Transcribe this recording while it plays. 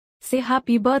say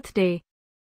happy birthday.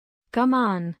 Come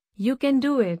on, you can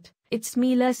do it. It's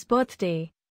Mille's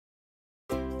birthday.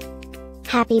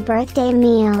 Happy birthday,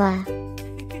 Mille.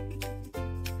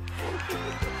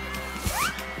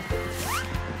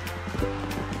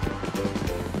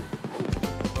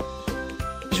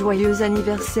 Joyeux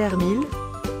anniversaire, Mille.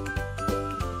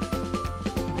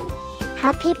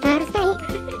 Happy birthday,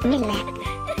 Mille.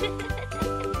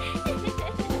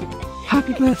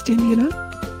 Happy birthday,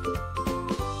 Mille.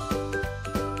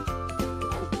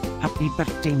 Happy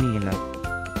birthday, Mille.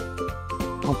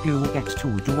 Hope you get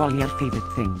to do all your favorite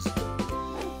things.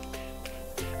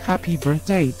 Happy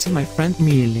birthday to my friend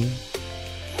Mille.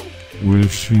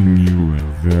 Wishing you a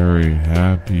very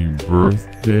happy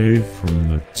birthday from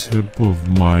the tip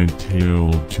of my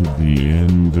tail to the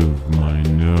end of my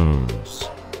nose.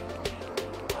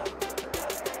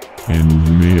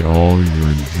 And may all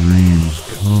your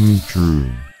dreams come true.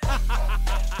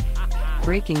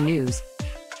 Breaking news.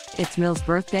 It's Mille's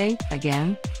birthday,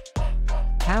 again?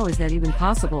 How is that even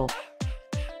possible?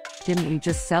 Didn't we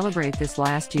just celebrate this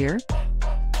last year?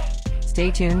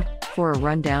 Stay tuned for a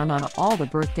rundown on all the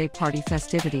birthday party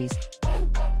festivities.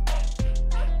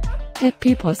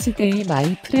 Happy birthday,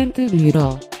 my friend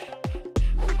Mille.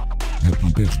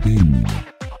 Happy birthday, Mille.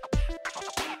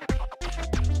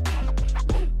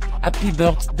 Happy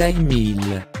birthday,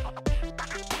 Mille.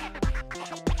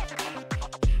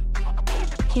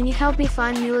 Can you help me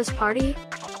find Mille's party?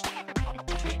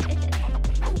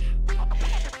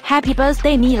 Happy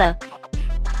birthday, Mille.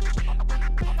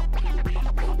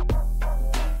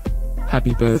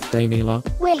 Happy birthday, Mille.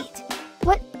 Wait,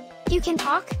 what? You can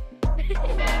talk?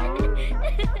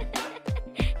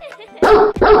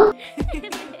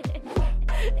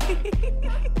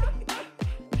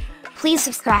 Please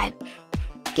subscribe,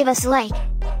 give us a like,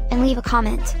 and leave a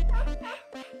comment.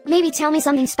 Maybe tell me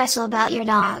something special about your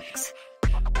dogs.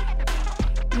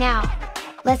 Now,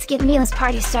 let's get Mille's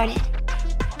party started.